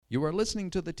You are listening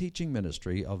to the teaching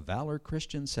ministry of Valor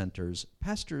Christian Center's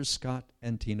Pastors Scott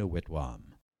and Tina Whitwam.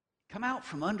 Come out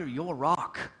from under your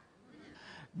rock.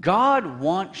 God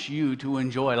wants you to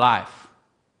enjoy life.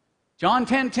 John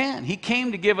 10:10, He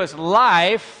came to give us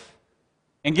life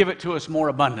and give it to us more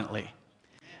abundantly.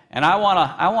 And I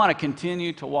want to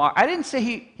continue to walk. I didn't say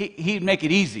He'd make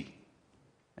it easy.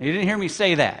 You didn't hear me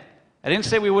say that. I didn't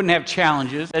say we wouldn't have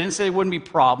challenges. I didn't say there wouldn't be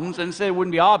problems. I didn't say there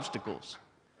wouldn't be obstacles.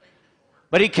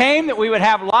 But He came that we would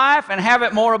have life and have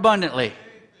it more abundantly.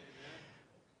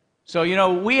 So,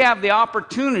 we have the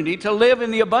opportunity to live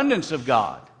in the abundance of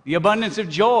God, the abundance of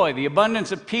joy, the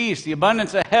abundance of peace, the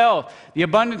abundance of health, the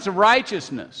abundance of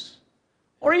righteousness.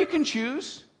 Or you can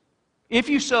choose, if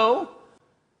you so,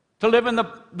 to live in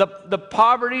the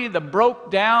poverty, the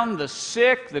broke down, the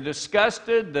sick, the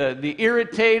disgusted, the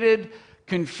irritated,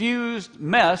 confused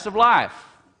mess of life.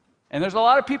 And there's a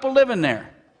lot of people living there.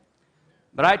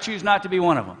 But I choose not to be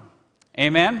one of them.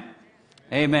 Amen?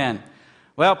 Amen.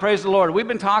 Well, praise the Lord. We've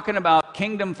been talking about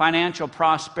kingdom financial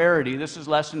prosperity. This is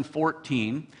lesson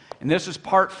 14. And this is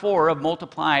part 4 of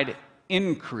multiplied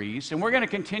increase. And we're going to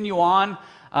continue on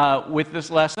with this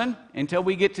lesson until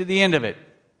we get to the end of it.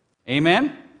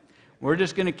 Amen? We're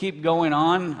just going to keep going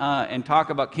on and talk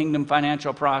about kingdom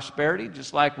financial prosperity,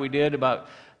 just like we did about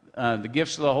the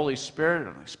gifts of the Holy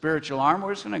Spirit, spiritual armor.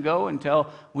 We're just going to go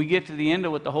until we get to the end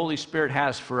of what the Holy Spirit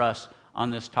has for us on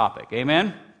this topic.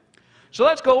 Amen? So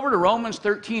let's go over to Romans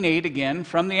 13:8 again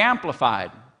from the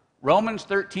Amplified. Romans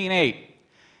 13:8. It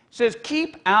says,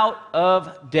 keep out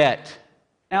of debt.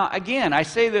 Now, again, I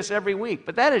say this every week,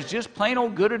 but that is just plain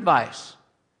old good advice.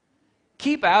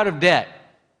 Keep out of debt.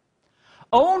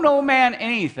 Owe no man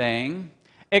anything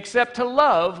except to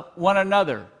love one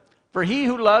another. For he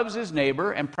who loves his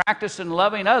neighbor and practices in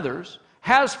loving others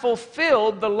has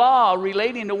fulfilled the law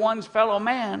relating to one's fellow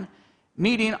man,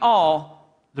 meeting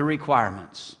all the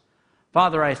requirements.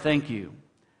 Father, I thank you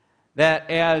that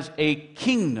as a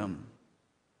kingdom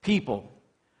people,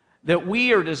 that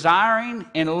we are desiring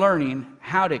and learning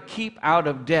how to keep out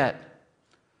of debt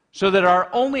so that our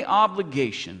only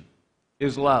obligation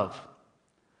is love,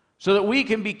 so that we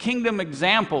can be kingdom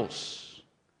examples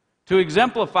to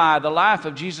exemplify the life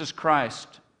of Jesus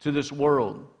Christ to this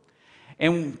world.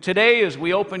 And today, as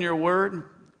we open your word,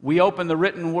 we open the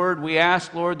written word, we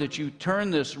ask, Lord, that you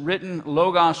turn this written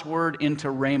Logos word into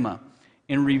Rhema,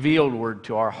 in revealed word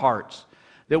to our hearts,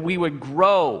 that we would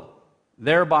grow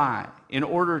thereby in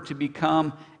order to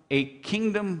become a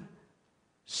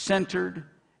kingdom-centered,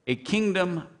 a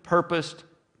kingdom-purposed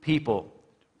people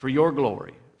for your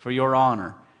glory, for your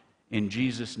honor, in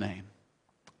Jesus' name.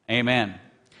 Amen.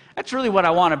 That's really what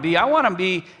I want to be. I want to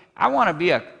be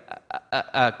a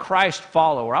Christ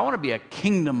follower. I want to be a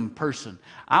kingdom person.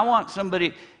 I want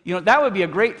somebody, that would be a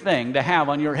great thing to have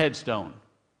on your headstone,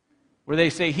 where they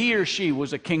say he or she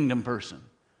was a kingdom person.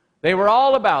 They were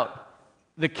all about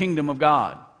the kingdom of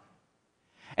God.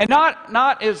 And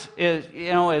not as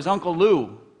Uncle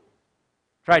Lou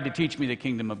tried to teach me the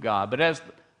kingdom of God, but as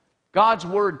God's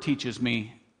word teaches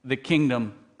me the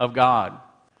kingdom of God.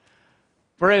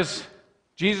 For as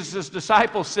Jesus'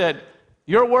 disciples said,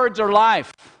 your words are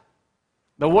life.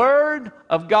 The word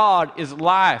of God is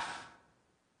life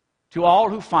to all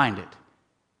who find it,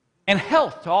 and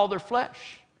health to all their flesh.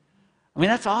 I mean,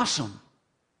 that's awesome.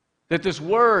 That this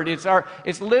word,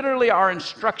 it's literally our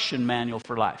instruction manual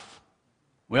for life.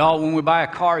 When we buy a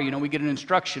car, we get an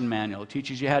instruction manual. It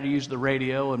teaches you how to use the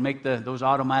radio and make those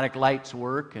automatic lights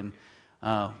work, and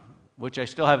which I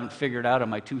still haven't figured out on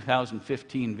my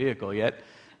 2015 vehicle yet.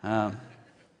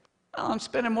 I'm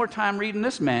spending more time reading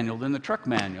this manual than the truck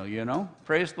manual,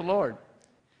 Praise the Lord.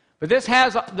 But this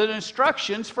has the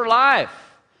instructions for life,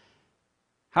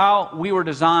 how we were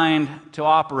designed to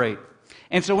operate.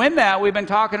 And so in that, we've been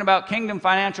talking about kingdom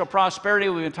financial prosperity.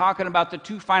 We've been talking about the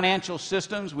two financial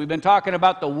systems. We've been talking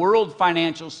about the world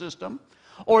financial system,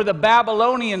 or the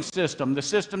Babylonian system, the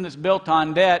system that's built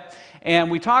on debt. And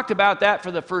we talked about that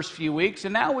for the first few weeks.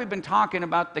 And now we've been talking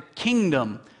about the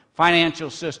kingdom financial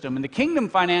system. And the kingdom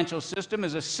financial system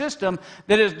is a system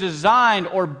that is designed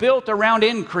or built around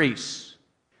increase.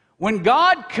 When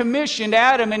God commissioned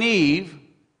Adam and Eve,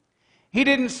 He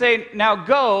didn't say, now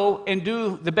go and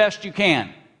do the best you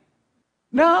can.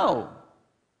 No.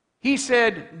 He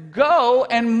said, go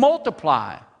and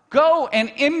multiply. Go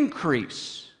and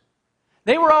increase.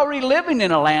 They were already living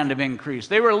in a land of increase.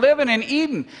 They were living in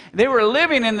Eden. They were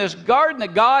living in this garden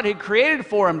that God had created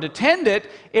for them to tend it.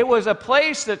 It was a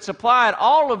place that supplied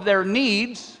all of their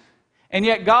needs, and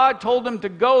yet God told them to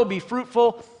go, be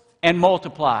fruitful, and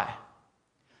multiply.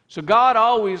 So God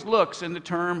always looks in the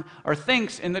term, or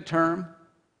thinks in the term,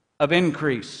 of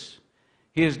increase.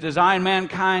 He has designed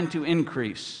mankind to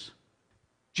increase.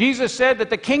 Jesus said that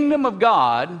the kingdom of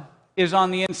God is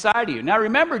on the inside of you. Now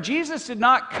remember, Jesus did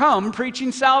not come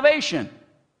preaching salvation.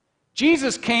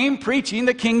 Jesus came preaching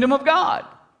the kingdom of God.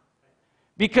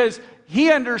 Because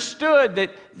he understood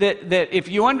that if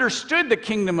you understood the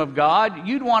kingdom of God,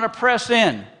 you'd want to press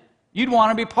in. You'd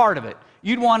want to be part of it.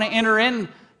 You'd want to enter into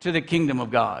the kingdom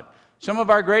of God. Some of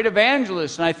our great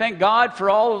evangelists, and I thank God for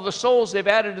all of the souls they've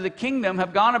added to the kingdom,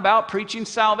 have gone about preaching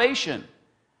salvation.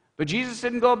 But Jesus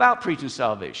didn't go about preaching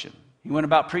salvation. He went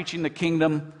about preaching the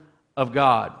kingdom of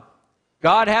God.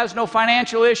 God has no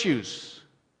financial issues,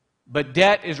 but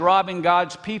debt is robbing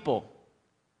God's people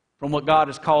from what God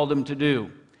has called them to do.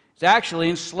 It's actually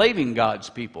enslaving God's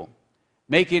people,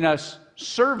 making us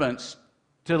servants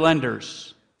to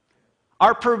lenders.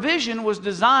 Our provision was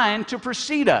designed to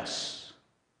precede us.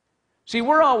 See,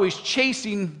 we're always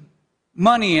chasing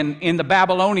money in the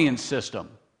Babylonian system.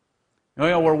 You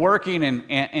know, we're working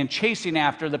and chasing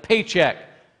after the paycheck.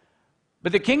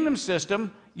 But the kingdom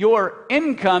system, your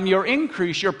income, your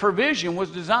increase, your provision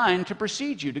was designed to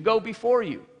precede you, to go before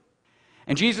you.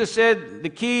 And Jesus said the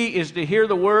key is to hear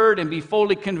the word and be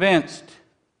fully convinced.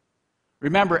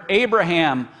 Remember,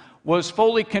 Abraham was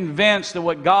fully convinced that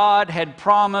what God had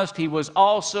promised, he was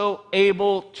also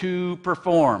able to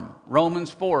perform. Romans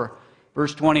 4,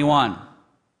 verse 21.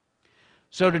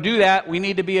 So to do that, we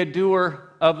need to be a doer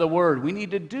of the word. We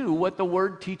need to do what the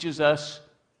word teaches us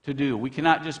to do. We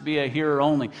cannot just be a hearer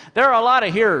only. There are a lot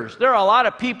of hearers. There are a lot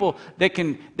of people that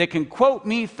can quote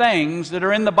me things that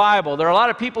are in the Bible. There are a lot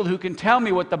of people who can tell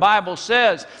me what the Bible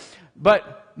says,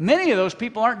 but many of those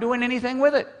people aren't doing anything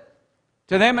with it.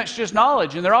 To them, it's just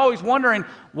knowledge, and they're always wondering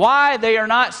why they are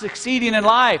not succeeding in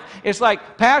life. It's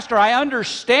like, Pastor, I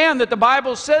understand that the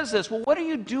Bible says this. Well, what are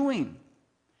you doing?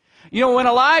 You know, when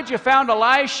Elijah found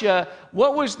Elisha,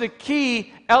 what was the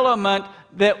key element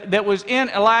that was in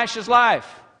Elisha's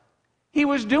life? He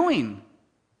was doing.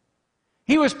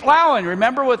 He was plowing,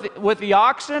 remember, with the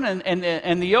oxen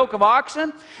and the yoke of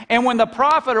oxen? And when the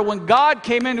prophet or when God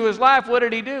came into his life, what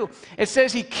did he do? It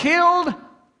says he killed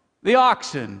the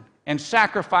oxen and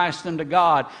sacrificed them to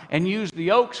God and used the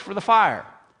yokes for the fire.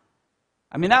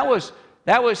 I mean, that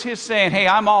was his saying, hey,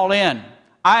 I'm all in.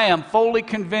 I am fully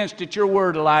convinced at your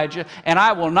word, Elijah, and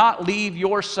I will not leave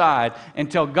your side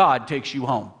until God takes you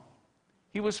home.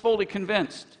 He was fully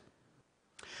convinced.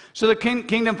 So the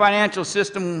kingdom financial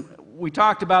system, we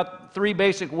talked about 3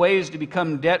 basic ways to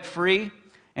become debt-free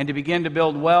and to begin to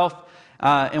build wealth.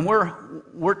 And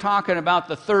we're talking about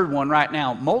the third one right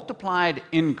now, multiplied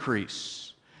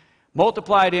increase.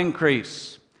 Multiplied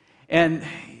increase. And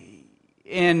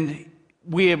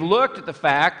we have looked at the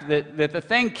fact that the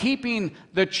thing keeping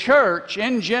the church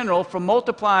in general from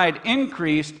multiplied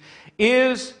increase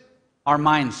is our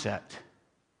mindset,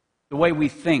 the way we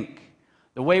think.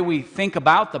 The way we think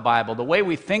about the Bible, the way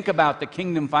we think about the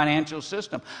kingdom financial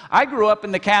system. I grew up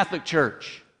in the Catholic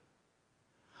Church.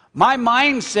 My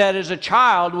mindset as a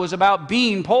child was about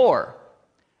being poor.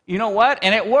 You know what?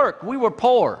 And it worked. We were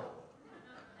poor.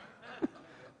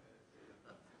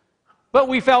 But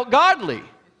we felt godly.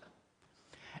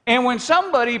 And when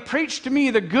somebody preached to me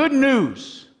the good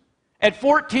news at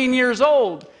 14 years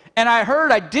old, and I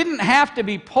heard I didn't have to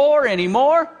be poor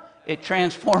anymore, it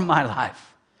transformed my life.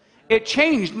 It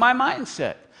changed my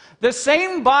mindset. The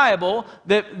same Bible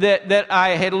that I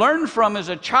had learned from as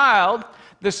a child,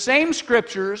 the same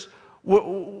scriptures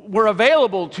were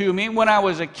available to me when I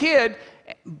was a kid,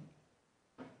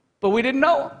 but we didn't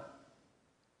know them.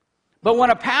 But when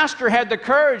a pastor had the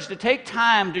courage to take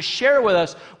time to share with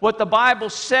us what the Bible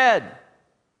said,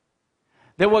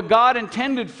 that what God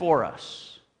intended for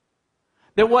us,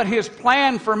 that what his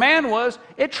plan for man was,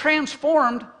 it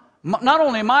transformed not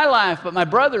only my life, but my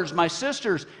brothers, my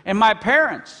sisters, and my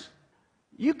parents.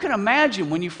 You can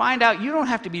imagine when you find out you don't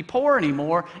have to be poor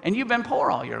anymore, and you've been poor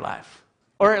all your life.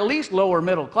 Or at least lower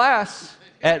middle class,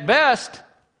 at best.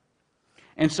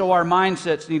 And so our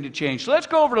mindsets need to change. So let's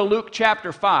go over to Luke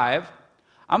chapter 5.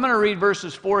 I'm going to read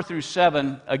verses 4 through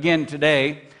 7 again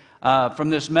today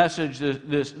from this message,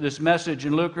 this message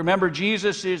in Luke. Remember,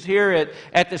 Jesus is here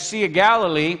at the Sea of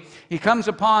Galilee. He comes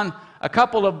upon a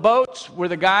couple of boats where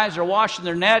the guys are washing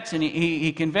their nets, and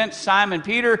he convinced Simon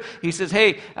Peter. He says,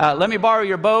 hey, let me borrow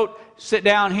your boat, sit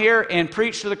down here and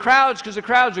preach to the crowds because the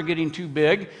crowds are getting too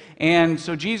big. And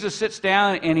so Jesus sits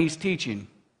down and he's teaching.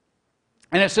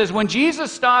 And it says, when Jesus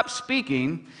stopped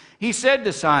speaking, he said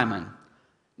to Simon,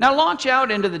 now launch out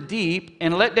into the deep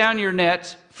and let down your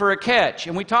nets for a catch.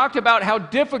 And we talked about how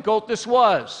difficult this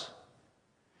was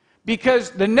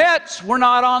because the nets were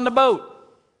not on the boat.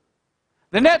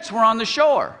 The nets were on the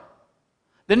shore.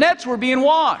 The nets were being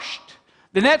washed.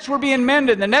 The nets were being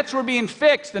mended. The nets were being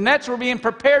fixed. The nets were being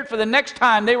prepared for the next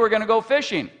time they were going to go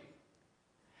fishing.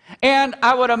 And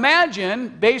I would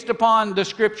imagine, based upon the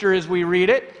scripture as we read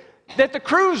it, that the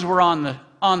crews were on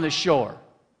the shore.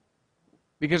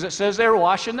 Because it says they were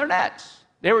washing their nets.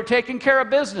 They were taking care of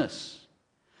business.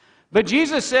 But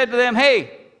Jesus said to them,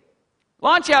 hey,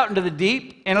 launch out into the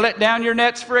deep and let down your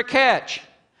nets for a catch.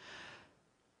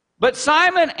 But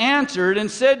Simon answered and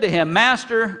said to him,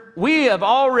 Master, we have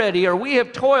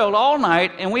toiled all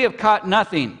night and we have caught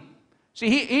nothing.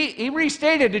 See, he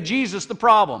restated to Jesus the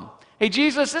problem. Hey,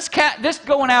 Jesus, this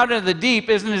going out into the deep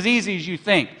isn't as easy as you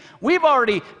think. We've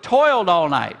already toiled all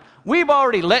night. We've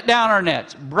already let down our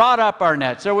nets, brought up our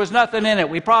nets. There was nothing in it.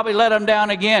 We probably let them down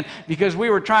again because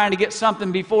we were trying to get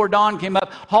something before dawn came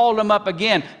up, hauled them up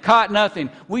again, caught nothing.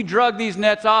 We drug these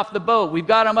nets off the boat. We've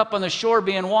got them up on the shore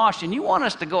being washed. And you want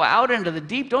us to go out into the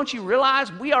deep? Don't you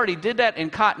realize we already did that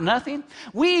and caught nothing?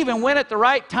 We even went at the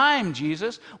right time,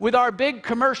 Jesus, with our big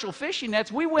commercial fishing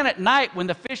nets. We went at night when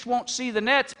the fish won't see the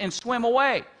nets and swim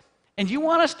away. And you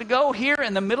want us to go here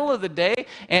in the middle of the day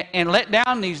and let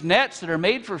down these nets that are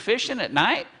made for fishing at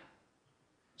night?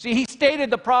 See, he stated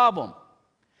the problem.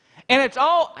 And it's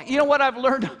all, you know what I've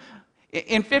learned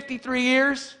in 53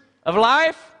 years of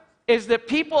life? Is that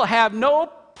people have no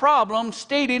problem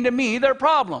stating to me their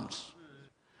problems.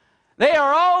 They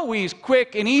are always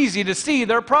quick and easy to see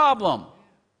their problem.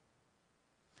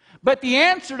 But the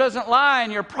answer doesn't lie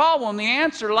in your problem. The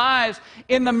answer lies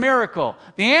in the miracle.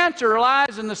 The answer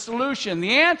lies in the solution.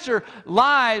 The answer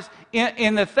lies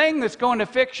in the thing that's going to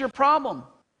fix your problem.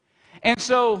 And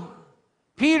so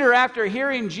Peter, after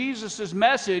hearing Jesus'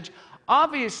 message,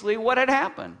 obviously what had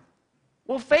happened?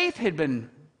 Well, faith had been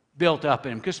built up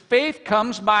in him, because faith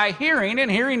comes by hearing,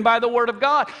 and hearing by the word of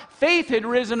God. Faith had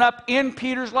risen up in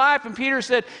Peter's life, and Peter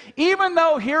said, even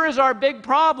though here is our big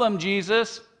problem,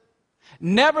 Jesus,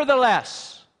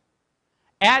 nevertheless,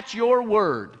 at your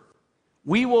word,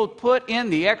 we will put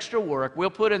in the extra work, we'll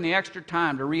put in the extra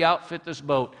time to re-outfit this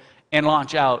boat and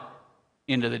launch out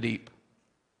into the deep.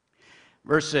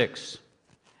 Verse 6,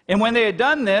 and when they had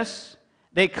done this,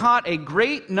 they caught a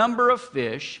great number of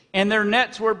fish, and their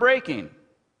nets were breaking.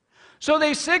 So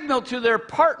they signaled to their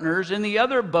partners in the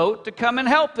other boat to come and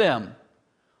help them.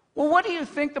 Well, what do you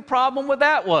think the problem with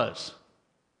that was?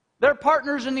 Their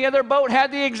partners in the other boat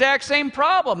had the exact same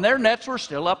problem. Their nets were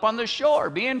still up on the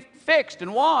shore, being fixed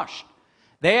and washed.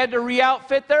 They had to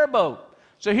re-outfit their boat.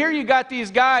 So here you got these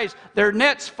guys, their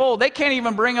net's full. They can't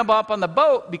even bring them up on the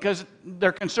boat because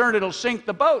they're concerned it'll sink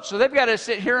the boat. So they've got to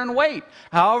sit here and wait,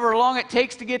 however long it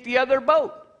takes to get the other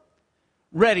boat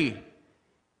ready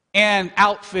and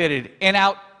outfitted and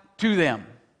out to them.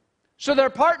 So their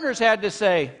partners had to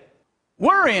say,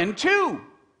 we're in too.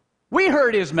 We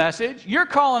heard his message. You're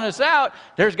calling us out.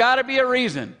 There's got to be a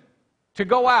reason to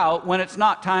go out when it's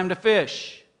not time to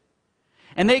fish.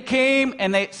 And they came,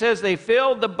 and it says they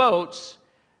filled the boats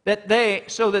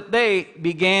so that they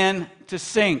began to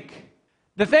sink.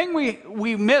 The thing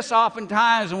we miss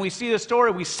oftentimes when we see the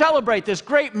story, we celebrate this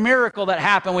great miracle that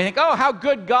happened. We think, oh, how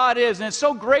good God is, and it's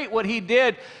so great what he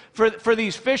did for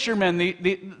these fishermen,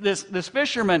 this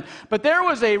fisherman. But there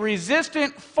was a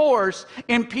resistant force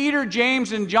in Peter,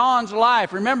 James, and John's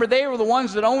life. Remember, they were the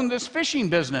ones that owned this fishing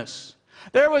business.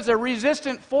 There was a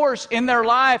resistant force in their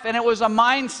life, and it was a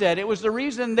mindset. It was the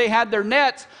reason they had their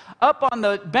nets up on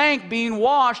the bank being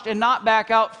washed and not back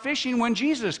out fishing when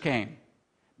Jesus came.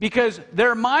 Because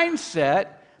their mindset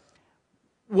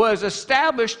was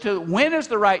established to when is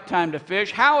the right time to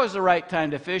fish, how is the right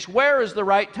time to fish, where is the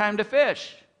right time to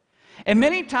fish. And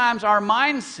many times our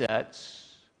mindsets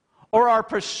or our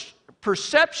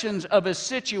perceptions of a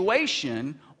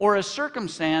situation or a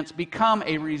circumstance become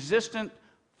a resistant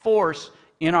force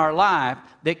in our life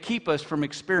that keep us from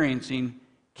experiencing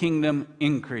kingdom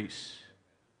increase.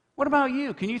 What about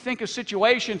you? Can you think of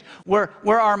situations where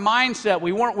our mindset,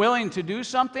 we weren't willing to do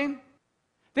something?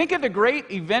 Think of the great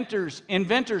inventors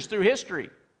through history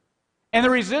and the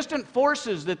resistant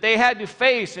forces that they had to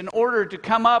face in order to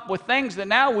come up with things that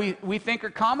now we think are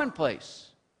commonplace.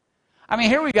 I mean,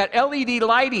 here we got LED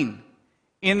lighting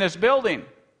in this building.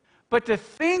 But to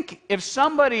think if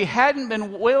somebody hadn't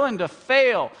been willing to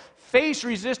face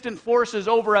resistant forces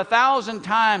over 1,000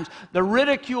 times, the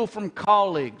ridicule from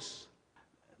colleagues,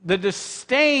 the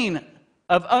disdain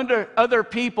of other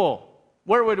people,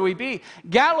 where would we be?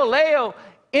 Galileo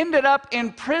ended up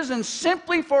in prison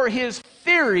simply for his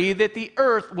theory that the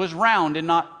earth was round and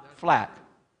not flat.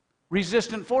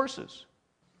 Resistant forces.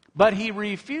 But he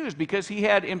refused because he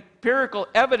had empirical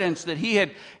evidence that he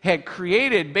had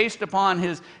created based upon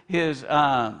his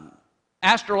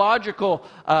astrological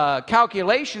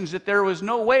calculations that there was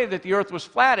no way that the earth was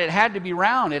flat. It had to be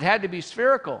round. It had to be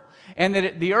spherical. And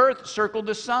that the earth circled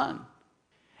the sun.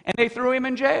 And they threw him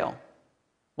in jail.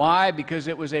 Why? Because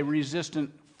it was a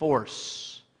resistant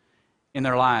force in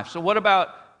their life. So what about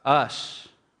us?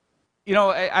 You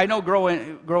know, I know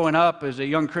growing up as a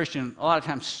young Christian, a lot of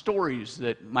times stories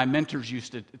that my mentors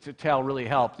used to tell really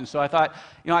helped. And so I thought,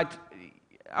 you know, I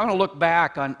want to look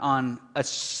back on a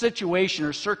situation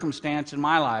or circumstance in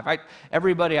my life.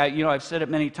 I've said it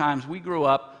many times, we grew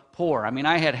up poor. I mean,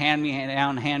 I had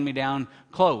hand-me-down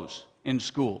clothes in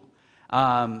school.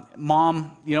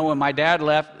 Mom, you know, when my dad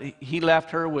left, he left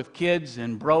her with kids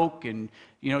and broke, and,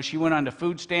 you know, she went on to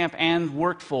food stamp and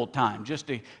worked full time just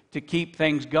to keep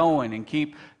things going and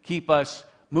keep us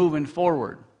moving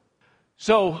forward.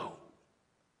 So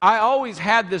I always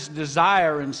had this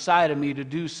desire inside of me to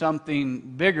do something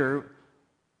bigger,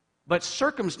 but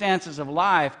circumstances of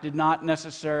life did not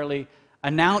necessarily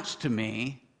announce to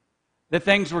me that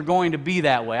things were going to be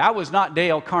that way. I was not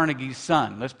Dale Carnegie's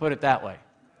son, let's put it that way.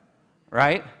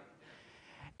 Right?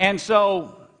 And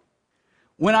so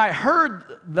when I heard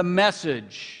the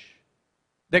message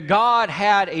that God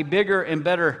had a bigger and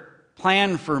better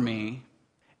plan for me,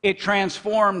 it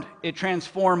transformed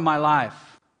my life.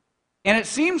 And it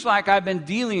seems like I've been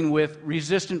dealing with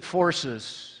resistant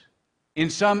forces in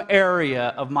some area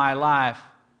of my life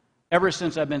ever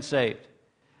since I've been saved.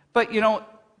 But, you know,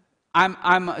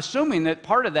 I'm assuming that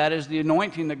part of that is the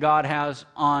anointing that God has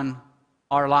on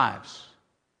our lives,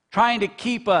 trying to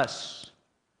keep us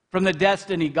from the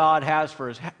destiny God has for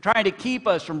us, trying to keep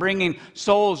us from bringing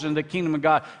souls into the kingdom of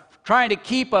God, trying to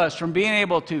keep us from being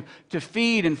able to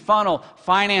feed and funnel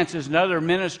finances and other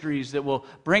ministries that will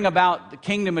bring about the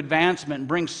kingdom advancement and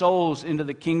bring souls into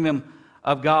the kingdom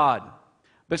of God.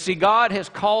 But see, God has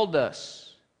called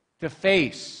us to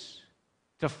fight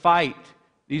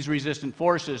these resistant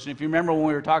forces. And if you remember when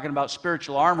we were talking about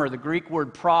spiritual armor, the Greek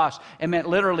word pros, it meant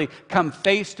literally come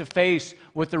face to face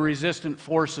with the resistant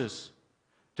forces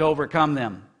to overcome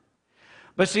them.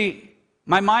 But see,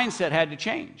 my mindset had to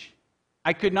change.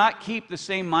 I could not keep the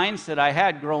same mindset I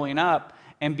had growing up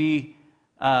and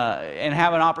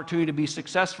have an opportunity to be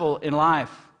successful in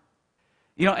life.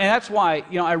 You know, and that's why,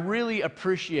 you know, I really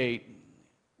appreciate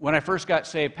when I first got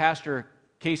saved, Pastor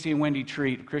Casey and Wendy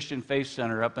Treat, Christian Faith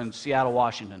Center up in Seattle,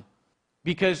 Washington,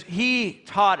 because he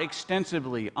taught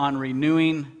extensively on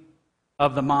renewing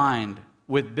of the mind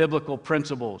with biblical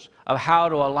principles of how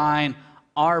to align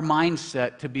our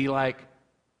mindset to be like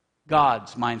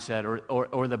God's mindset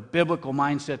or the biblical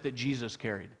mindset that Jesus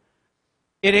carried.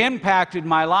 It impacted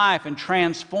my life and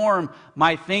transformed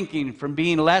my thinking from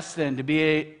being less than to be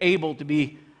able to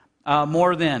be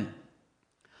more than.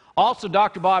 Also,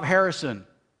 Dr. Bob Harrison.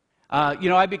 You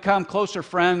know, I become closer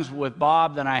friends with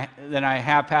Bob than I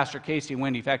have Pastor Casey and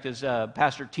Wendy. In fact, as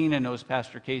Pastor Tina knows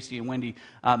Pastor Casey and Wendy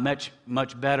much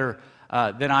better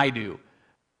than I do.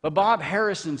 But Bob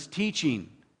Harrison's teaching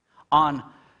on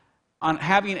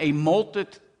having a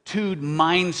multitude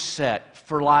mindset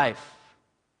for life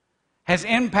has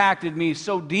impacted me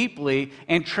so deeply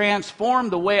and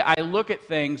transformed the way I look at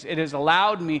things. It has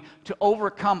allowed me to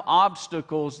overcome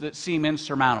obstacles that seem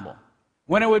insurmountable.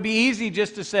 When it would be easy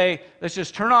just to say, let's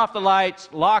just turn off the lights,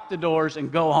 lock the doors,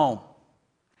 and go home.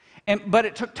 But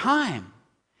it took time.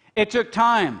 It took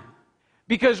time.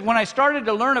 Because when I started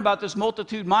to learn about this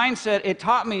multitude mindset, it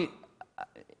taught me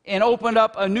and opened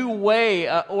up a new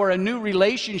way or a new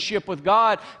relationship with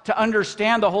God to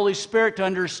understand the Holy Spirit, to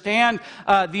understand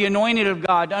the anointing of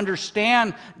God, to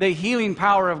understand the healing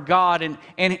power of God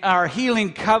and our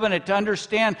healing covenant, to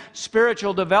understand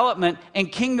spiritual development and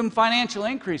kingdom financial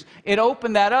increase. It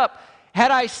opened that up. Had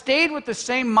I stayed with the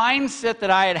same mindset that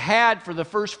I had for the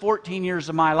first 14 years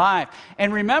of my life,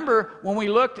 and remember when we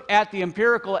looked at the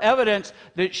empirical evidence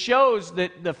that shows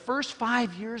that the first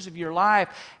 5 years of your life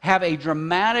have a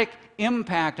dramatic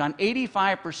impact on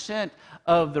 85%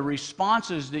 of the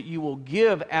responses that you will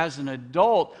give as an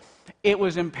adult, it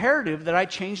was imperative that I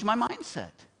changed my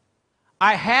mindset.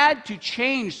 I had to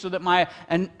change so that my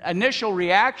initial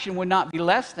reaction would not be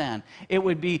less than, it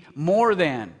would be more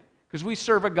than. Because we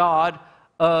serve a God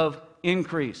of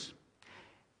increase.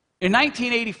 In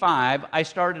 1985, I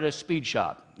started a speed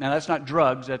shop. Now, that's not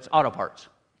drugs, that's auto parts.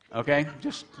 Okay?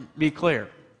 Just be clear.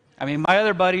 I mean, my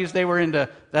other buddies, they were into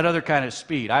that other kind of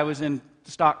speed. I was in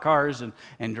stock cars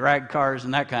and drag cars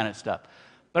and that kind of stuff.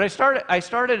 But I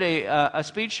started a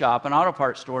speed shop, an auto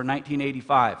parts store in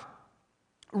 1985.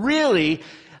 Really,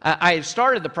 I had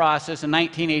started the process in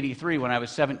 1983 when I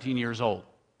was 17 years old.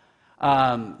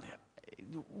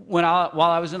 While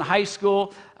I was in high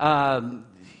school,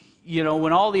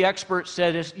 when all the experts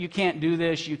said, you can't do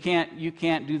this, you can't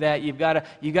do that, you've got to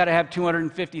have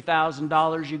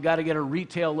 $250,000, you've got to get a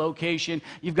retail location,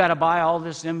 you've got to buy all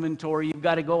this inventory, you've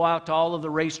got to go out to all of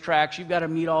the racetracks, you've got to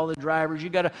meet all the drivers,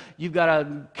 you've got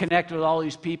to connect with all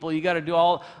these people, you got to do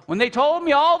all. When they told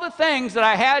me all the things that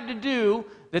I had to do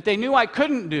that they knew I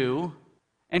couldn't do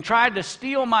and tried to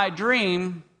steal my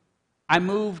dream, I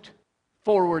moved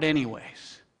forward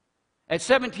anyways. At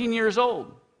 17 years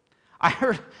old, I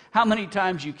heard how many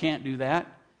times you can't do that.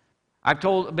 I've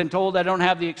been told I don't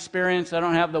have the experience, I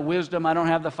don't have the wisdom, I don't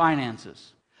have the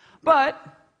finances. But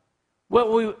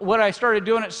what I started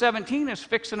doing at 17 is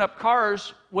fixing up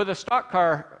cars with a stock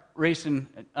car racing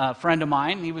friend of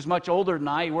mine. He was much older than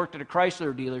I. He worked at a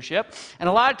Chrysler dealership. And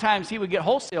a lot of times he would get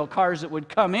wholesale cars that would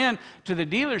come in to the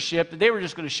dealership that they were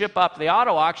just going to ship up to the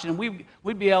auto auction, and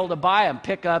we'd be able to buy them,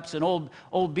 pickups and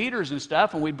old beaters and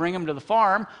stuff, and we'd bring them to the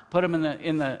farm, put them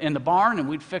in the barn, and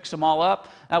we'd fix them all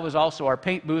up. That was also our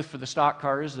paint booth for the stock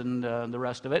cars and the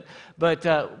rest of it. But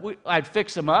I'd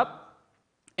fix them up,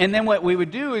 and then what we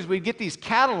would do is we'd get these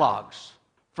catalogs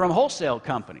from wholesale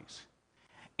companies.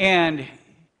 And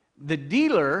the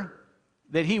dealer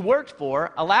that he worked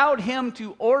for allowed him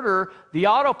to order the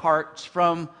auto parts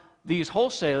from these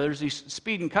wholesalers, these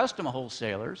Speed and Custom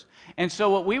wholesalers. And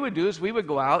so what we would do is we would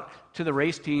go out to the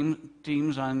race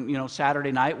teams on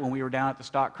Saturday night when we were down at the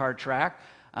stock car track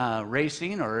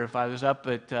racing, or if I was up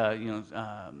at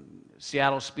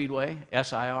Seattle Speedway,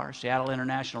 SIR, Seattle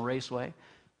International Raceway,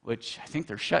 which I think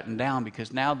they're shutting down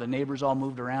because now the neighbors all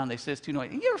moved around. They said it's too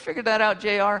noisy. You ever figured that out, JR?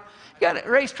 You got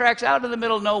racetracks out in the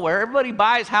middle of nowhere. Everybody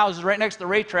buys houses right next to the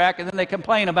racetrack, and then they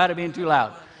complain about it being too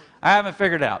loud. I haven't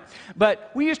figured it out.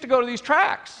 But we used to go to these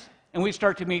tracks, and we'd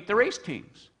start to meet the race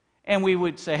teams. And we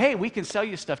would say, hey, we can sell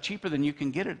you stuff cheaper than you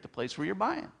can get it at the place where you're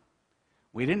buying.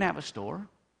 We didn't have a store.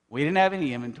 We didn't have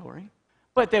any inventory.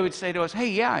 But they would say to us, hey,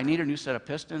 yeah, I need a new set of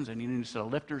pistons. I need a new set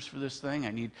of lifters for this thing.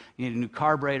 You need a new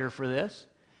carburetor for this.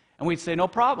 And we'd say, no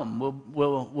problem.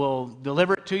 We'll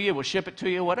deliver it to you. We'll ship it to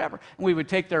you, whatever. And we would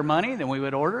take their money. Then we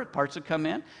would order it. Parts would come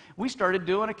in. We started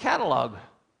doing a catalog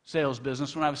sales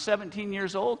business when I was 17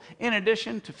 years old, in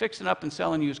addition to fixing up and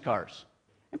selling used cars.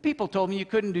 And people told me you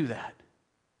couldn't do that.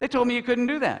 They told me you couldn't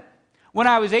do that. When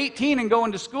I was 18 and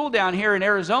going to school down here in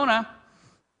Arizona,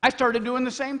 I started doing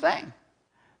the same thing.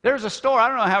 There's a store, I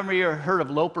don't know how many of you have heard of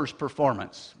Loper's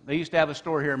Performance. They used to have a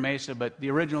store here in Mesa, but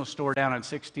the original store down on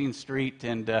 16th Street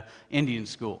and Indian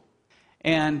School.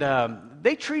 And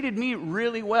they treated me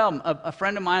really well. A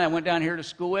friend of mine I went down here to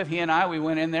school with, we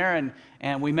went in there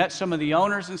and we met some of the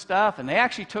owners and stuff, and they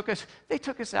actually took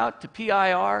us out to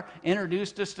PIR,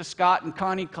 introduced us to Scott and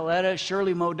Connie Coletta,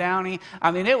 Shirley Mo Downey.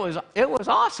 I mean, it was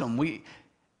awesome.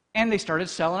 And they started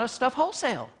selling us stuff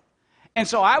wholesale. And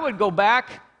so I would go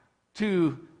back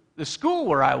to the school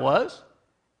where I was,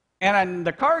 and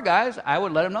the car guys, I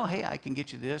would let them know, hey, I can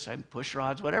get you this, I can push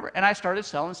rods, whatever. And I started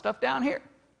selling stuff down here,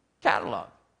 catalog.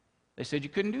 They said you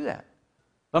couldn't do that.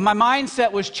 But my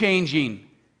mindset was changing.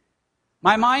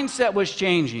 My mindset was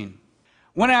changing.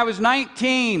 When I was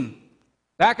 19,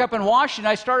 back up in Washington,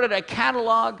 I started a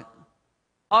catalog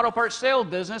auto parts sales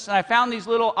business, and I found these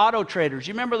little auto traders.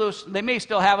 You remember those? They may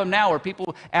still have them now, where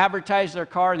people advertise their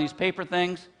car in these paper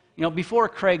things. Before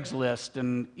Craigslist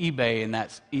and eBay and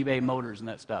eBay Motors and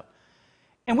that stuff.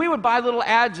 And we would buy little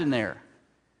ads in there.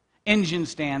 Engine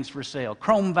stands for sale,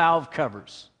 chrome valve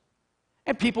covers.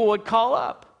 And people would call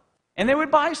up, and they would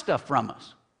buy stuff from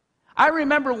us. I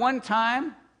remember one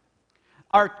time,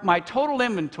 my total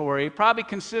inventory probably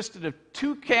consisted of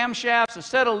 2 camshafts, a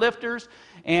set of lifters,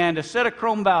 and a set of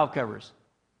chrome valve covers.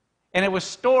 And it was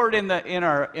stored in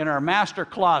our master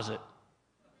closet.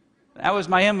 That was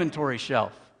my inventory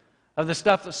shelf of the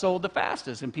stuff that sold the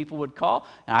fastest. And people would call,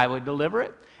 and I would deliver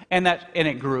it. And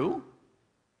it grew,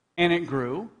 and it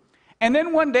grew. And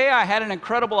then one day I had an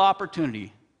incredible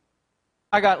opportunity.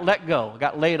 I got let go. I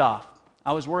got laid off.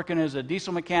 I was working as a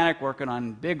diesel mechanic, working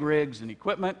on big rigs and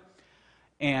equipment,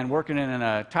 and working in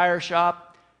a tire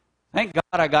shop. Thank God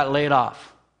I got laid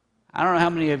off. I don't know how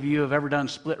many of you have ever done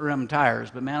split rim tires,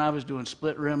 but man, I was doing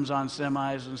split rims on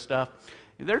semis and stuff.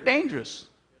 They're dangerous.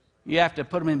 You have to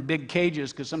put them in big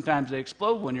cages because sometimes they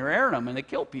explode when you're airing them and they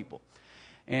kill people.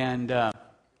 And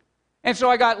so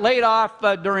I got laid off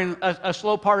during a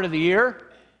slow part of the year.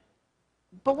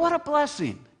 But what a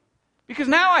blessing. Because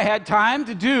now I had time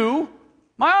to do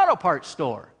my auto parts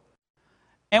store.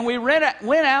 And we went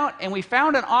out and we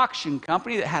found an auction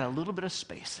company that had a little bit of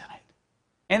space in it.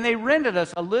 And they rented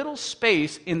us a little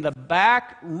space in the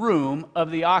back room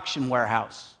of the auction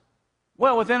warehouse.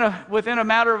 Well, within a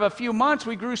matter of a few months,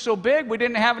 we grew so big we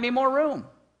didn't have any more room.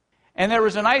 And there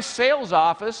was a nice sales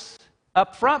office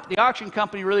Up front, the auction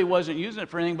company really wasn't using it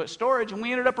for anything but storage, and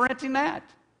we ended up renting that.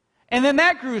 And then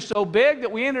that grew so big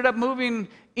that we ended up moving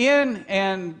in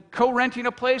and co-renting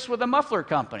a place with a muffler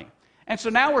company. And so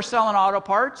now we're selling auto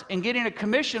parts and getting a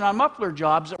commission on muffler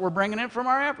jobs that we're bringing in from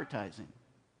our advertising.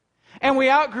 And we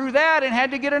outgrew that and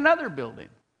had to get another building.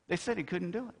 They said he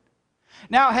couldn't do it.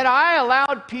 Now, had I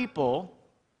allowed people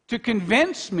to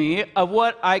convince me of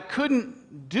what I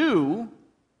couldn't do,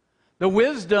 the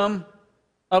wisdom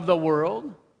of the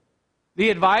world, the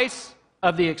advice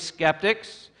of the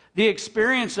skeptics, the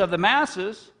experience of the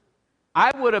masses,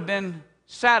 I would have been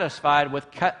satisfied with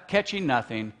catching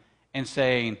nothing and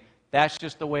saying, that's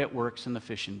just the way it works in the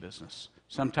fishing business.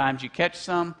 Sometimes you catch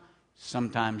some,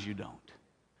 sometimes you don't.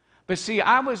 But see,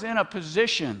 I was in a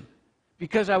position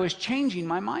because I was changing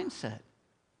my mindset.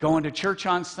 Going to church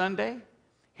on Sunday,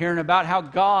 hearing about how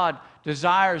God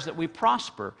desires that we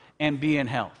prosper and be in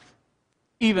health,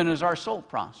 even as our soul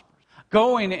prospers.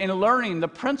 Going and learning the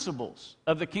principles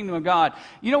of the kingdom of God.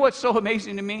 You know what's so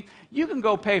amazing to me? You can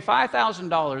go pay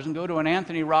 $5,000 and go to an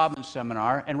Anthony Robbins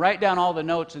seminar and write down all the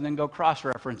notes and then go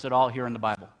cross-reference it all here in the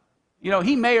Bible. You know,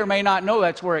 he may or may not know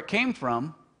that's where it came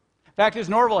from. In fact, as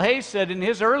Norval Hayes said in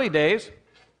his early days,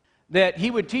 that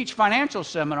he would teach financial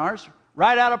seminars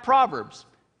right out of Proverbs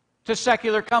to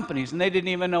secular companies, and they didn't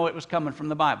even know it was coming from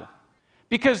the Bible.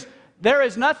 Because there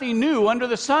is nothing new under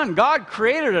the sun. God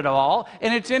created it all,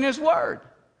 and it's in His Word.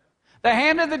 The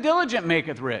hand of the diligent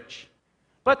maketh rich,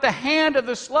 but the hand of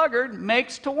the sluggard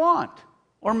makes to want,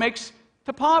 or makes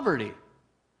to poverty.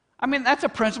 I mean, that's a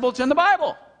principle that's in the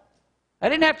Bible. I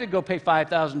didn't have to go pay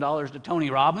 $5,000 to Tony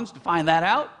Robbins to find that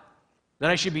out, that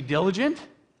I should be diligent.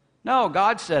 No,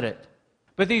 God said it.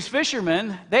 But these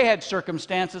fishermen, they had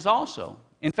circumstances also.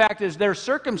 In fact, as their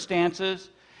circumstances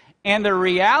and their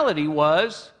reality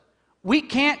was, we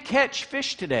can't catch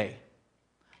fish today.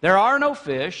 There are no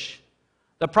fish.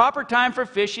 The proper time for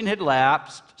fishing had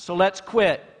lapsed, so let's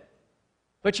quit.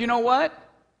 But you know what?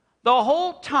 The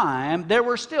whole time, there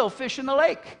were still fish in the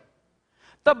lake.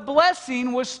 The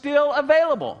blessing was still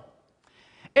available.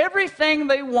 Everything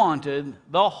they wanted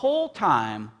the whole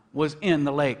time was in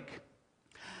the lake.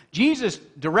 Jesus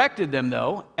directed them,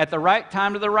 though, at the right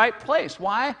time to the right place.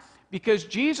 Why? Because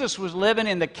Jesus was living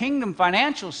in the kingdom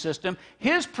financial system.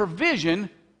 His provision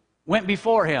went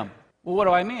before him. Well, what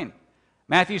do I mean?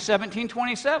 Matthew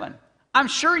 17:27. I'm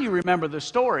sure you remember the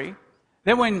story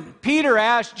that when Peter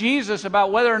asked Jesus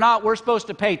about whether or not we're supposed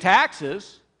to pay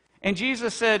taxes, and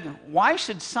Jesus said, why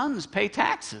should sons pay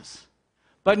taxes?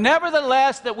 But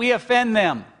nevertheless that we offend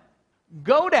them.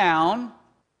 Go down,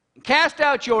 cast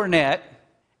out your net,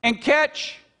 and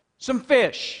catch some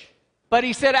fish. But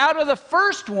he said, out of the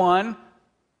first one,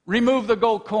 remove the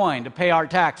gold coin to pay our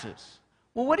taxes.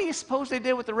 Well, what do you suppose they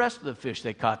did with the rest of the fish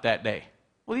they caught that day?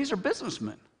 Well, these are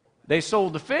businessmen. They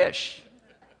sold the fish,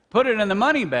 put it in the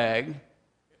money bag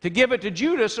to give it to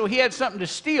Judas so he had something to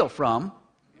steal from.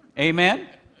 Amen?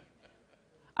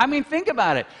 I mean, think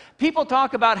about it. People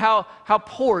talk about how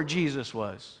poor Jesus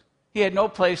was. He had no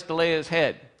place to lay his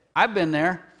head. I've been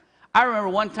there. I remember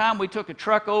one time we took a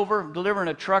truck over, delivering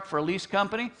a truck for a lease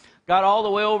company, got all the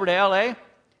way over to L.A.,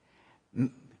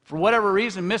 for whatever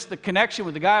reason, missed the connection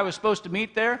with the guy I was supposed to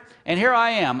meet there, and here I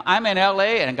am. I'm in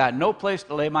L.A. and got no place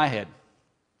to lay my head.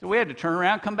 So we had to turn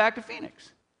around and come back to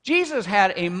Phoenix. Jesus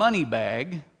had a money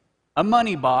bag, a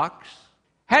money box,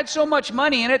 had so much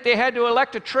money in it they had to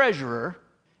elect a treasurer,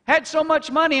 had so much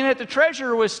money in it the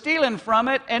treasurer was stealing from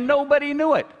it and nobody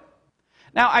knew it.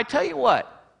 Now, I tell you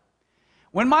what,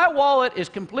 when my wallet is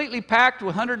completely packed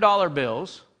with $100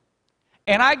 bills,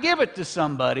 and I give it to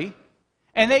somebody,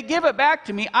 and they give it back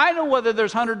to me, I know whether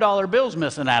there's $100 bills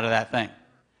missing out of that thing.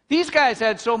 These guys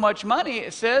had so much money,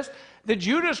 it says, that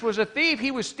Judas was a thief.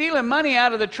 He was stealing money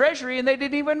out of the treasury, and they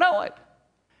didn't even know it.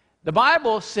 The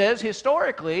Bible says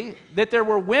historically that there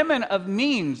were women of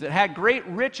means that had great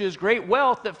riches, great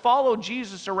wealth, that followed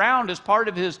Jesus around as part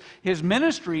of his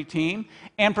ministry team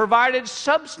and provided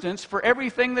substance for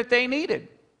everything that they needed.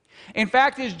 In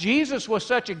fact, as Jesus was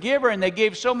such a giver and they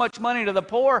gave so much money to the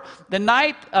poor, the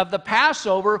night of the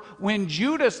Passover, when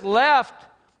Judas left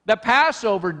the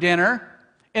Passover dinner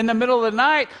in the middle of the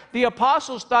night, the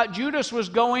apostles thought Judas was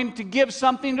going to give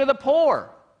something to the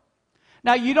poor.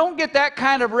 Now, you don't get that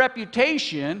kind of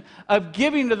reputation of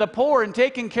giving to the poor and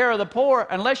taking care of the poor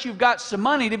unless you've got some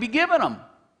money to be giving them.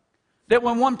 That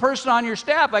when one person on your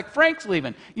staff, like Frank's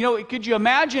leaving, you know, could you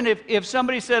imagine if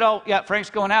somebody said, oh, yeah,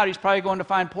 Frank's going out, he's probably going to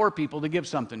find poor people to give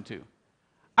something to.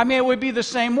 I mean, it would be the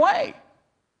same way.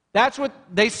 That's what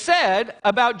they said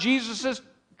about Jesus'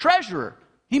 treasurer.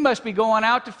 He must be going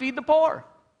out to feed the poor.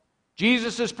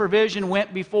 Jesus' provision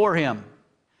went before him.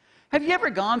 Have you ever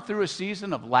gone through a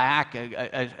season of lack,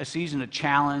 a season of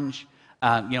challenge,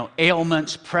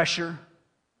 ailments, pressure?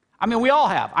 I mean, we all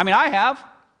have. I mean, I have.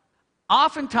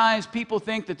 Oftentimes, people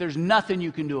think that there's nothing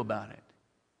you can do about it.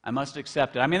 I must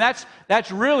accept it. I mean,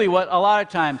 that's really what a lot of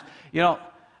times,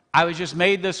 I was just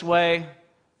made this way.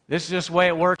 This is just the way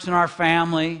it works in our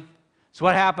family. It's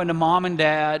what happened to mom and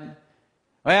dad.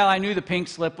 Well, I knew the pink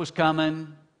slip was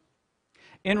coming.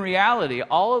 In reality,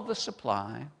 all of the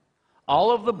supply,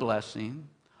 all of the blessing,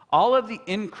 all of the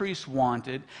increase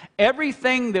wanted,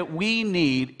 everything that we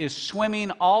need is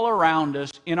swimming all around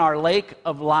us in our lake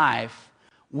of life.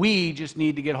 We just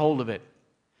need to get hold of it.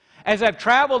 As I've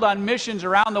traveled on missions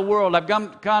around the world, I've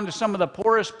gone to some of the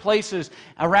poorest places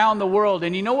around the world.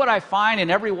 And you know what I find in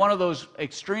every one of those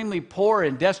extremely poor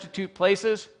and destitute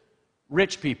places?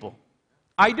 Rich people.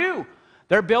 I do.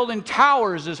 They're building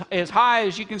towers as high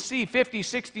as you can see, 50,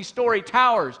 60-story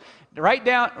towers. Right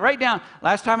down.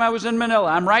 Last time I was in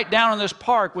Manila, I'm right down in this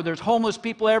park where there's homeless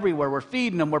people everywhere. We're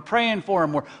feeding them. We're praying for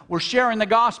them. We're sharing the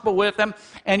gospel with them.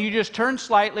 And you just turn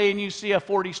slightly and you see a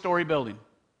 40-story building.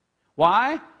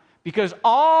 Why? Because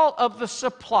all of the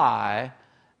supply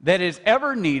that is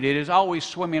ever needed is always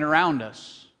swimming around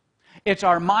us. It's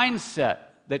our mindset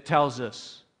that tells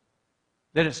us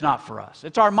that it's not for us.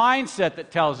 It's our mindset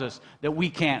that tells us that we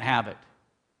can't have it.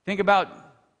 Think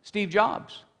about Steve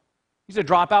Jobs. He's a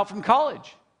dropout from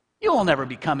college. You will never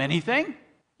become anything.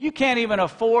 You can't even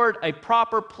afford a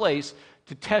proper place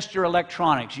to test your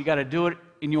electronics. You got to do it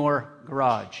in your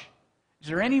garage. Is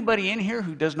there anybody in here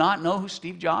who does not know who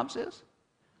Steve Jobs is?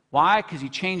 Why? Because he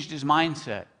changed his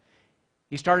mindset.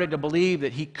 He started to believe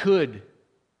that he could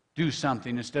do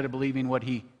something instead of believing what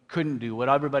he couldn't do, what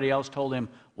everybody else told him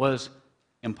was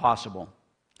impossible.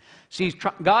 See,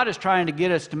 God is trying to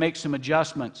get us to make some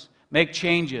adjustments, make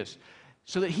changes,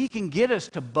 so that he can get us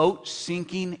to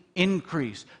boat-sinking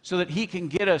increase, so that he can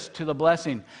get us to the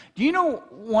blessing. Do you know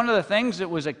one of the things that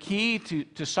was a key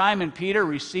to Simon Peter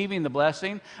receiving the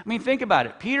blessing? I mean, think about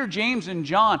it. Peter, James, and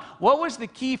John, what was the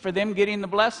key for them getting the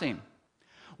blessing?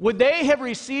 Would they have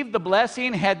received the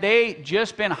blessing had they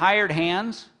just been hired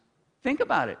hands? Think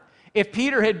about it. If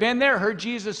Peter had been there, heard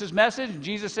Jesus' message, and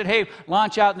Jesus said, hey,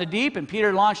 launch out in the deep, and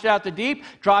Peter launched out the deep,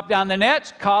 dropped down the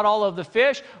nets, caught all of the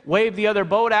fish, waved the other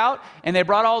boat out, and they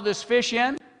brought all this fish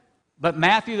in. But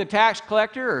Matthew the tax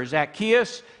collector, or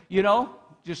Zacchaeus,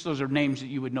 just those are names that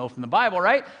you would know from the Bible,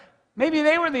 right? Maybe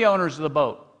they were the owners of the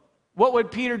boat. What would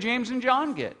Peter, James, and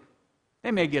John get?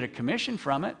 They may get a commission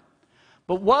from it.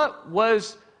 But what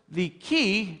was the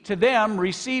key to them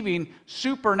receiving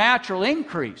supernatural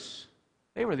increase?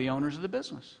 They were the owners of the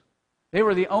business. They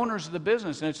were the owners of the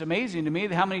business. And it's amazing to me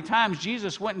how many times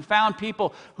Jesus went and found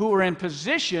people who were in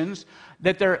positions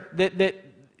that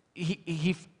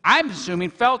he I'm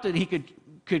assuming, felt that he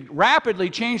could rapidly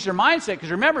change their mindset.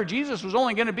 Because remember, Jesus was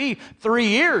only going to be 3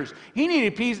 years. He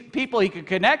needed people he could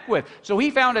connect with. So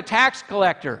he found a tax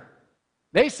collector.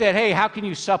 They said, hey, how can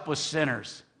you sup with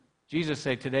sinners? Jesus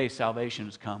said, today salvation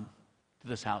has come to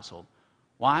this household.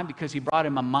 Why? Because he brought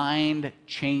him a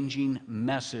mind-changing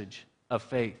message of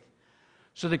faith.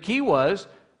 So the key was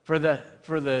for the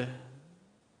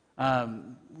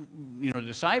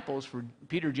disciples, for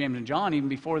Peter, James, and John, even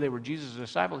before they were Jesus'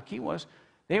 disciples, the key was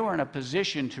they were in a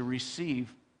position to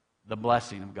receive the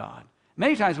blessing of God.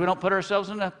 Many times we don't put ourselves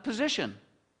in a position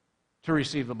to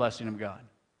receive the blessing of God.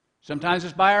 Sometimes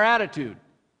it's by our attitude.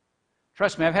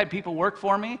 Trust me, I've had people work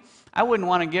for me. I wouldn't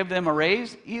want to give them a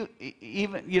raise. You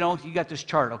got this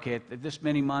chart, okay, at this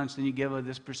many months, then you give a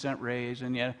this % raise.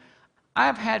 And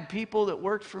I've had people that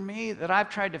worked for me that I've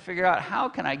tried to figure out how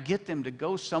can I get them to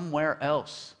go somewhere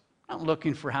else. I'm not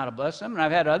looking for how to bless them. And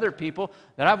I've had other people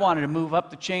that I've wanted to move up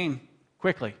the chain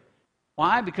quickly.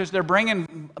 Why? Because they're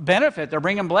bringing benefit, they're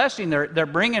bringing blessing, they're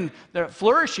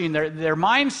flourishing. Their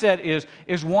mindset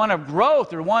is one of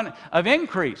growth or one of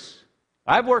increase.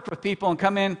 I've worked with people and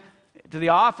come in to the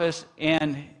office,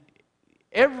 and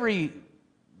every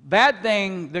bad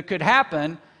thing that could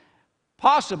happen,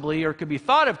 possibly, or could be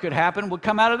thought of could happen, would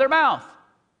come out of their mouth.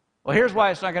 Well, here's why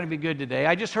it's not going to be good today.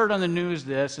 I just heard on the news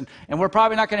this, and we're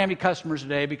probably not going to have any customers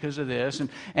today because of this.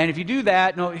 And if you do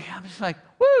that, I'm just like,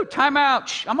 woo, time out.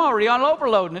 Shh, I'm already on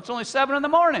overload, and it's only 7 in the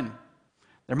morning.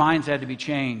 Their minds had to be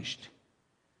changed.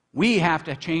 We have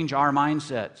to change our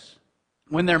mindsets.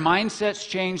 When their mindsets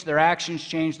changed, their actions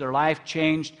changed, their life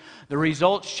changed, the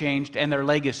results changed, and their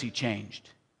legacy changed.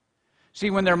 See,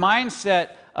 when their mindset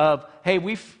of, hey,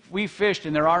 we fished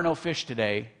and there are no fish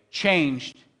today,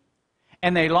 changed,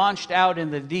 and they launched out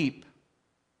in the deep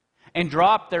and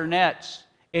dropped their nets,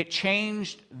 it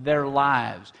changed their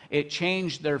lives, it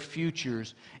changed their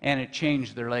futures, and it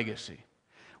changed their legacy.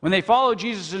 When they followed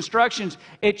Jesus' instructions,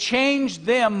 it changed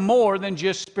them more than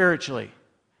just spiritually.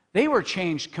 They were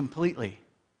changed completely.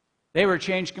 They were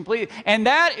changed completely. And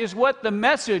that is what the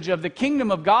message of the kingdom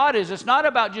of God is. It's not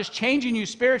about just changing you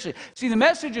spiritually. See, the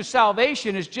message of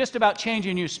salvation is just about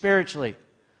changing you spiritually.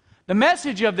 The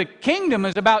message of the kingdom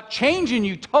is about changing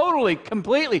you totally,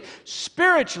 completely,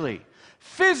 spiritually,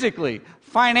 physically,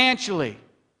 financially,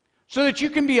 so that you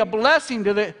can be a blessing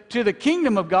to the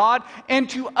kingdom of God and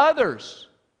to others.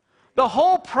 The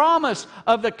whole promise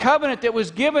of the covenant that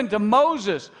was given to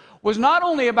Moses was not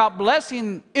only about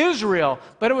blessing Israel,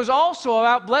 but it was also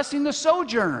about blessing the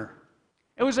sojourner.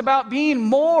 It was about being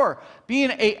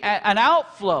an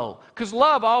outflow, because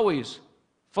love always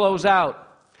flows out.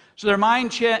 So their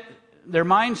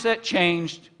mindset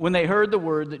changed when they heard the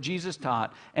word that Jesus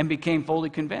taught and became fully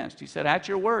convinced. He said, "At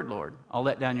your word, Lord, I'll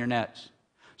let down your nets."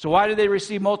 So why did they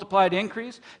receive multiplied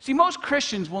increase? See, most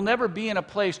Christians will never be in a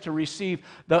place to receive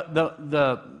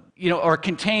or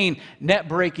contain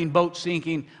net-breaking,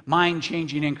 boat-sinking,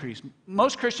 mind-changing increase.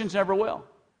 Most Christians never will,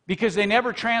 because they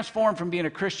never transform from being a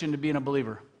Christian to being a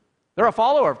believer. They're a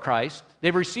follower of Christ.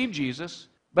 They've received Jesus,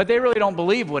 but they really don't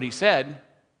believe what he said,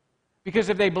 because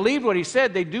if they believed what he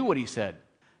said, they'd do what he said.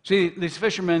 See, these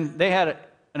fishermen, they had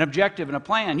an objective and a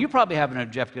plan. You probably have an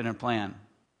objective and a plan.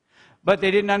 But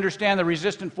they didn't understand the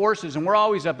resistant forces, and we're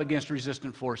always up against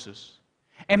resistant forces.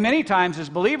 And many times as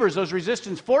believers, those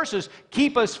resistance forces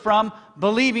keep us from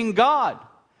believing God.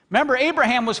 Remember,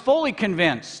 Abraham was fully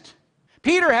convinced.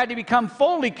 Peter had to become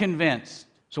fully convinced.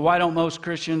 So why don't most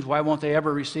Christians, why won't they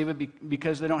ever receive it?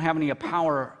 Because they don't have any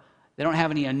power, they don't have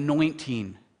any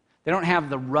anointing. They don't have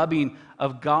the rubbing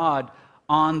of God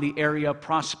on the area of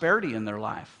prosperity in their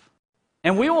life.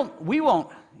 And we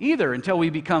won't either until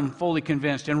we become fully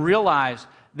convinced and realize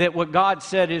that what God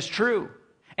said is true,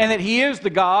 and that he is the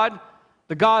God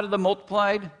of the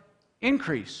multiplied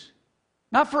increase.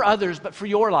 Not for others, but for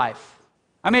your life.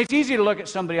 I mean, it's easy to look at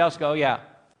somebody else and go, yeah,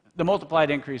 the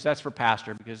multiplied increase, that's for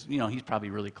pastor, because, he's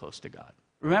probably really close to God.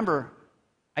 Remember,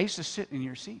 I used to sit in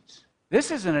your seats.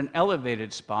 This isn't an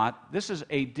elevated spot. This is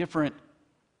a different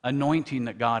anointing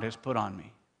that God has put on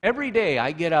me. Every day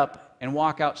I get up and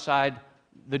walk outside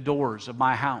the doors of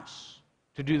my house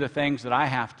to do the things that I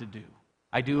have to do.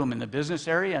 I do them in the business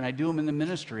area and I do them in the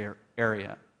ministry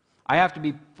area. I have to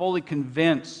be fully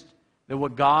convinced that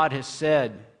what God has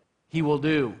said he will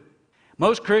do.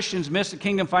 Most Christians miss the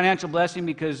kingdom financial blessing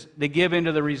because they give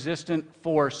into the resistant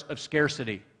force of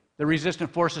scarcity. The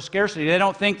resistant force of scarcity. They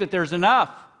don't think that there's enough.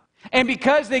 And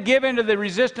because they give into the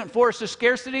resistant force of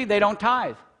scarcity, they don't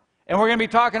tithe. And we're going to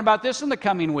be talking about this in the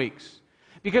coming weeks.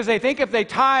 Because they think if they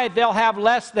tithe, they'll have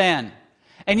less than.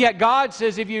 And yet God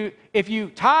says, if you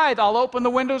tithe, I'll open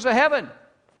the windows of heaven.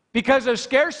 Because of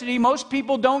scarcity, most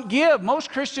people don't give.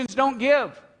 Most Christians don't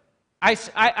give.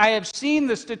 I have seen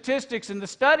the statistics and the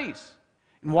studies.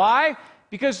 And why?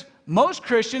 Because most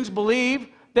Christians believe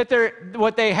that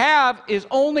what they have is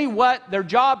only what their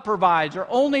job provides, or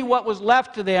only what was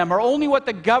left to them, or only what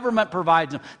the government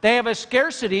provides them. They have a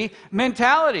scarcity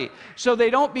mentality. So they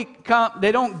don't give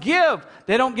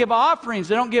offerings,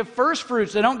 they don't give first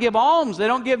fruits, they don't give alms, they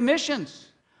don't give missions.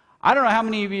 I don't know how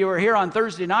many of you were here on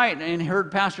Thursday night and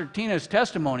heard Pastor Tina's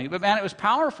testimony, but man, it was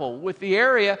powerful with the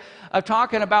area of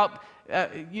talking about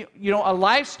a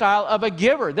lifestyle of a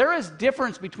giver. There is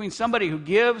difference between somebody who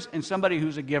gives and somebody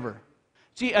who's a giver.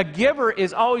 See, a giver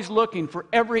is always looking for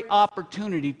every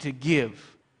opportunity to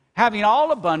give, having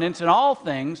all abundance in all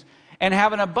things, and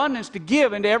having abundance to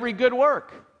give into every good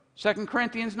work. 2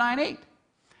 Corinthians 9:8.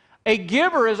 A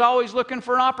giver is always looking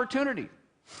for an opportunity.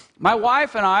 My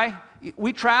wife and I,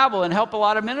 we travel and help a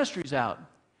lot of ministries out.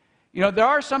 There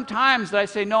are some times that I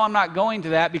say, no, I'm not going to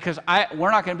that because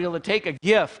we're not going to be able to take a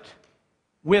gift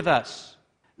with us.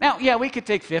 Now, yeah, we could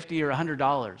take $50 or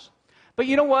 $100. But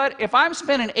you know what? If I'm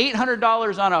spending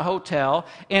 $800 on a hotel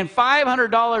and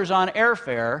 $500 on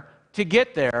airfare to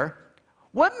get there,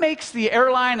 what makes the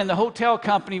airline and the hotel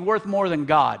company worth more than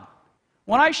God?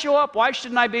 When I show up, why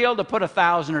shouldn't I be able to put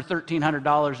 $1,000 or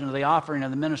 $1,300 into the offering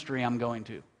of the ministry I'm going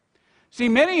to? See,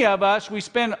 many of us, we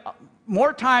spend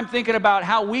more time thinking about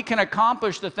how we can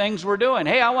accomplish the things we're doing.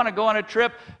 Hey, I want to go on a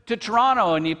trip to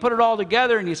Toronto, and you put it all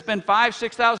together and you spend $5,000,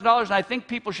 $6,000, and I think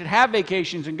people should have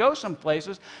vacations and go some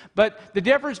places. But the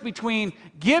difference between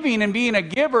giving and being a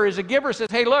giver is a giver says,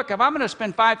 hey, look, if I'm going to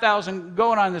spend $5,000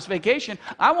 going on this vacation,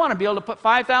 I want to be able to put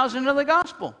 $5,000 into the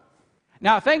gospel.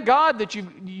 Now, thank God that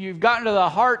you've gotten to the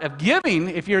heart of giving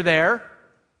if you're there,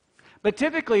 but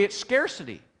typically it's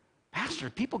scarcity. Pastor,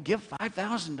 people give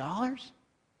 $5,000?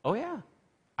 Oh, yeah.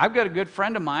 I've got a good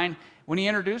friend of mine. When he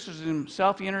introduces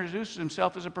himself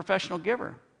as a professional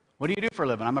giver. What do you do for a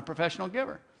living? I'm a professional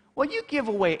giver. Well, you give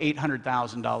away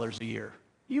 $800,000 a year.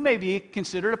 You may be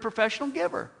considered a professional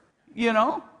giver, you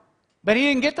know. But he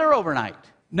didn't get there overnight.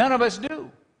 None of us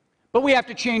do. But we have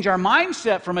to change our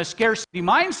mindset from a scarcity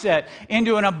mindset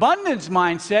into an abundance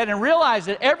mindset and realize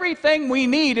that everything we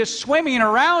need is swimming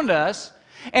around us,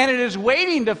 and it is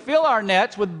waiting to fill our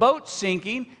nets with boats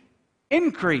sinking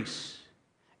increase.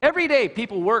 Every day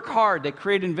people work hard, they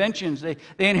create inventions, they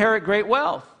inherit great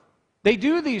wealth. They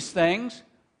do these things,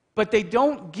 but they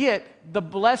don't get the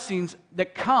blessings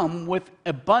that come with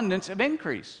abundance of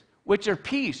increase, which are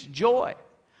peace, joy.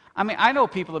 I mean, I know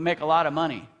people that make a lot of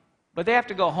money, but they have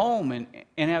to go home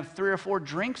and have 3 or 4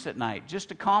 drinks at night just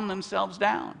to calm themselves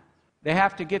down. They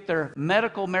have to get their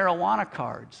medical marijuana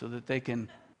card so that they can...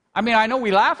 I mean, I know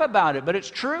we laugh about it, but it's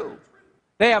true.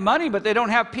 They have money, but they don't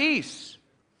have peace.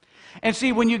 And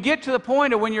see, when you get to the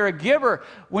point of when you're a giver,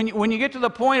 when you get to the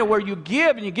point of where you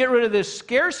give and you get rid of this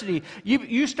scarcity,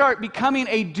 you start becoming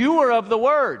a doer of the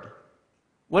word.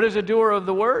 What is a doer of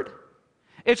the word?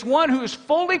 It's one who is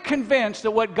fully convinced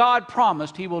that what God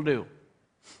promised he will do.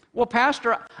 Well,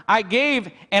 Pastor, I gave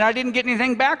and I didn't get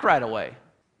anything back right away.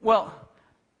 Well,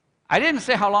 I didn't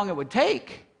say how long it would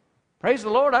take. Praise the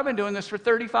Lord, I've been doing this for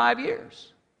 35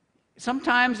 years.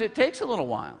 Sometimes it takes a little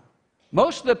while.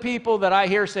 Most of the people that I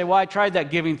hear say, well, I tried that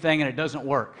giving thing and it doesn't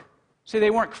work. See, they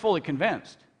weren't fully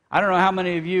convinced. I don't know how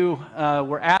many of you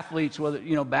were athletes, whether,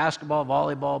 basketball,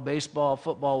 volleyball, baseball,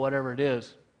 football, whatever it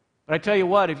is. But I tell you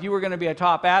what, if you were going to be a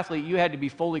top athlete, you had to be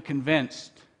fully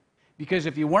convinced. Because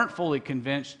if you weren't fully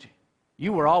convinced,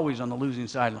 you were always on the losing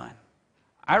sideline.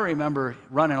 I remember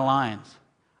running lines.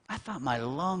 I thought my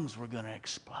lungs were going to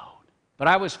explode. But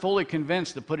I was fully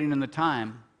convinced that putting in the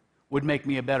time would make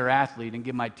me a better athlete and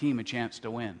give my team a chance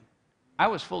to win. I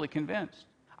was fully convinced.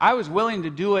 I was willing to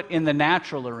do it in the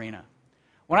natural arena.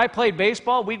 When I played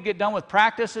baseball, we'd get done with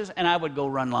practices and I would go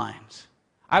run lines.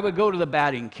 I would go to the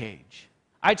batting cage.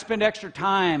 I'd spend extra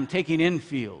time taking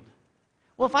infield.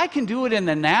 Well, if I can do it in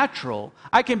the natural,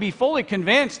 I can be fully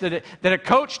convinced that a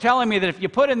coach telling me that if you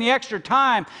put in the extra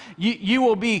time, you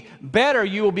will be better,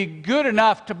 you will be good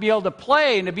enough to be able to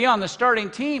play and to be on the starting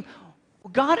team.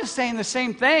 Well, God is saying the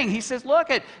same thing. He says, look,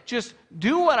 just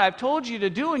do what I've told you to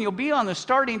do and you'll be on the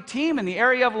starting team in the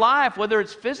area of life, whether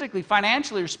it's physically,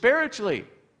 financially, or spiritually.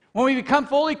 When we become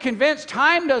fully convinced,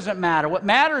 time doesn't matter. What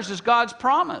matters is God's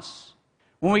promise.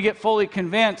 When we get fully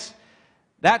convinced,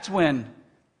 that's when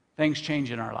things change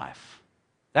in our life.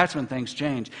 That's when things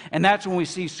change. And that's when we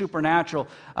see supernatural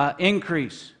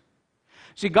increase.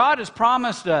 See, God has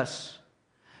promised us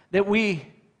that we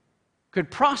could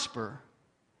prosper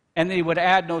and that he would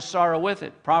add no sorrow with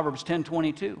it. Proverbs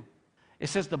 10:22. It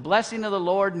says, the blessing of the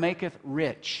Lord maketh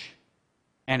rich,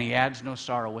 and he adds no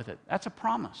sorrow with it. That's a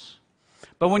promise.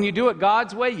 But when you do it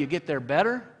God's way, you get there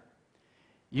better,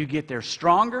 you get there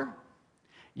stronger,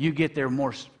 you get there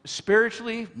more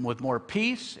spiritually, with more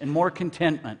peace and more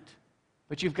contentment.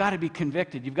 But you've got to be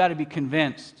convicted. You've got to be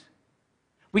convinced.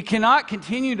 We cannot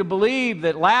continue to believe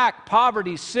that lack,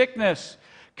 poverty, sickness,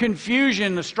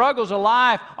 confusion, the struggles of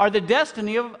life are the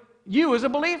destiny of you as a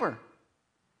believer.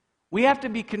 We have to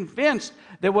be convinced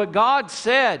that what God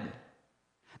said,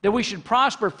 that we should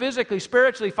prosper physically,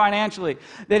 spiritually, financially,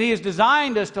 that he has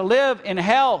designed us to live in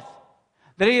health,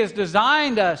 that he has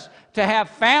designed us to have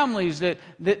families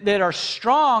that are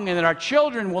strong and that our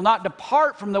children will not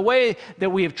depart from the way that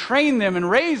we have trained them and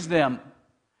raised them.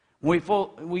 When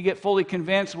we get fully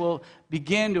convinced, we'll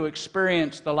begin to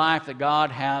experience the life that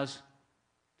God has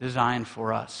designed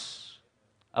for us.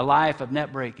 A life of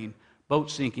net breaking, boat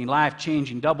sinking, life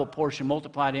changing, double portion,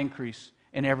 multiplied increase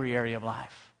in every area of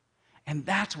life. And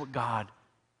that's what God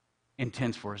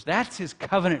intends for us. That's his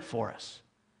covenant for us.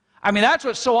 I mean, that's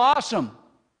what's so awesome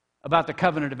about the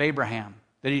covenant of Abraham,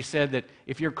 that he said that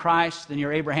if you're Christ, then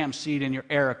you're Abraham's seed and you're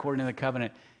heir according to the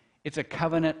covenant. It's a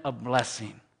covenant of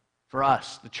blessing for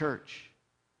us, the church.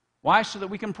 Why? So that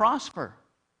we can prosper.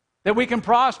 That we can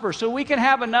prosper, so we can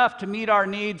have enough to meet our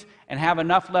needs and have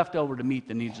enough left over to meet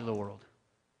the needs of the world.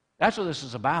 That's what this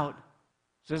is about.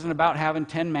 This isn't about having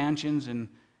 10 mansions and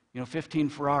 15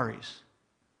 Ferraris.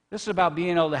 This is about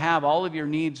being able to have all of your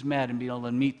needs met and being able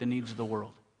to meet the needs of the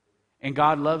world. And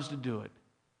God loves to do it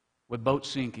with boat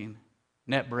sinking,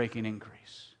 net breaking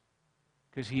increase.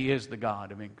 Because he is the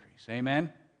God of increase.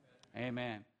 Amen?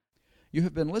 Amen. You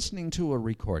have been listening to a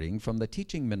recording from the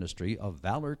teaching ministry of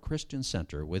Valor Christian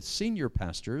Center with senior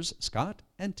pastors Scott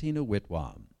and Tina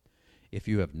Whitwam. If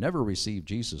you have never received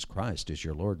Jesus Christ as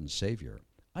your Lord and Savior,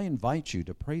 I invite you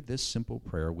to pray this simple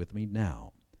prayer with me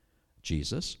now.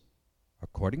 Jesus,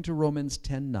 according to Romans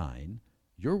 10:9,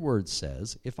 your word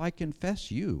says, if I confess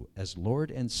you as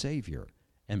Lord and Savior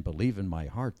and believe in my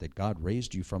heart that God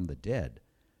raised you from the dead,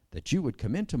 that you would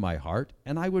come into my heart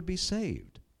and I would be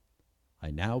saved.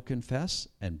 I now confess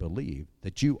and believe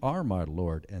that you are my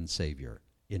Lord and Savior.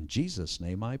 In Jesus'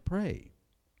 name I pray.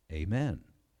 Amen.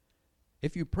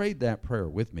 If you prayed that prayer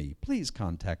with me, please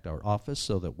contact our office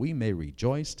so that we may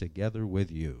rejoice together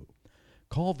with you.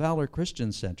 Call Valor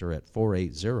Christian Center at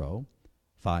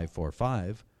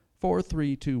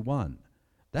 480-545-4321.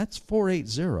 That's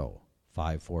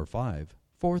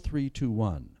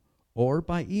 480-545-4321. Or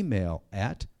by email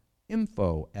at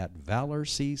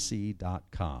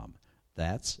info@valorcc.com.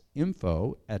 That's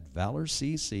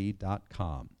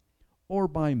info@valorcc.com. Or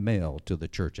by mail to the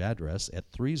church address at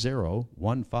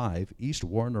 3015 East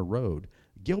Warner Road,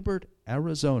 Gilbert,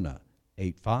 Arizona,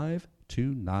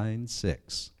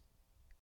 85296.